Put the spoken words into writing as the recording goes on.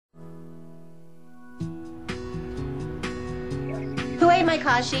Sorry, my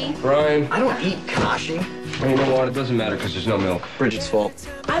Kashi. Brian. I don't eat kashi. Well, you know what? It doesn't matter because there's no milk. Bridget's fault.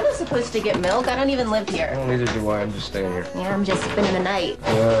 I was supposed to get milk. I don't even live here. Well, neither do I. I'm just staying here. Yeah, I'm just spending the night.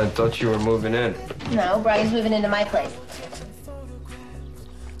 I thought you were moving in. No, Brian's moving into my place.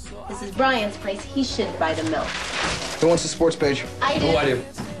 This is Brian's place. He should buy the milk. Who wants the sports page? I do. Oh, I do.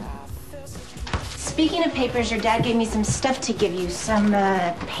 Speaking of papers, your dad gave me some stuff to give you. Some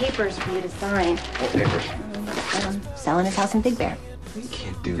papers for you to sign. What papers? Selling his house in Big Bear. You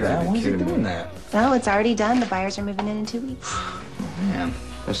can't do that. Why is he doing that? No, it's already done. The buyers are moving in 2 weeks. Man,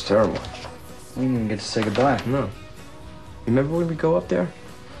 That's terrible. we didn't even get to say goodbye. No. You remember when we go up there?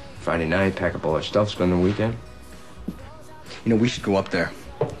 Friday night, pack up all our stuff, spend the weekend. You know, we should go up there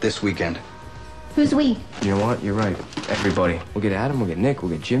this weekend. Who's we? You know what? You're right. Everybody. We'll get Adam, we'll get Nick,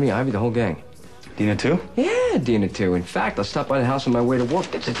 we'll get Jimmy, Ivy, the whole gang. Dina too? Yeah, Dina too. In fact, I'll stop by the house on my way to work.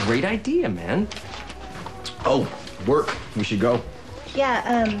 That's a great idea, man. Oh, work. We should go.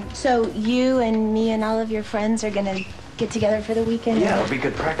 Yeah, so you and me and all of your friends are gonna get together for the weekend? Yeah, it'll be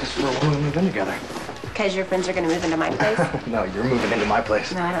good practice for when we move in together. Because your friends are gonna move into my place? No, you're moving into my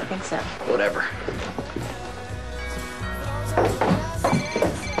place. No, I don't think so. Whatever.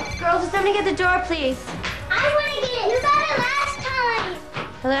 Girls, will somebody get the door, please? I want to get it. You got it last time.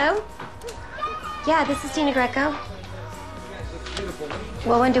 Hello? Yeah, this is Dina Greco.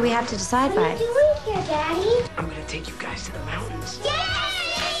 Well, when do we have to decide What are by? you doing here, Daddy? I'm gonna take you guys to the mountains. Yay!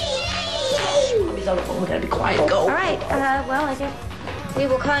 Mommy's on the phone. We gotta be quiet. Go. All right, well, I guess we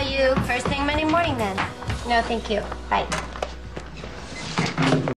will call you first thing Monday morning then. No, thank you. Bye.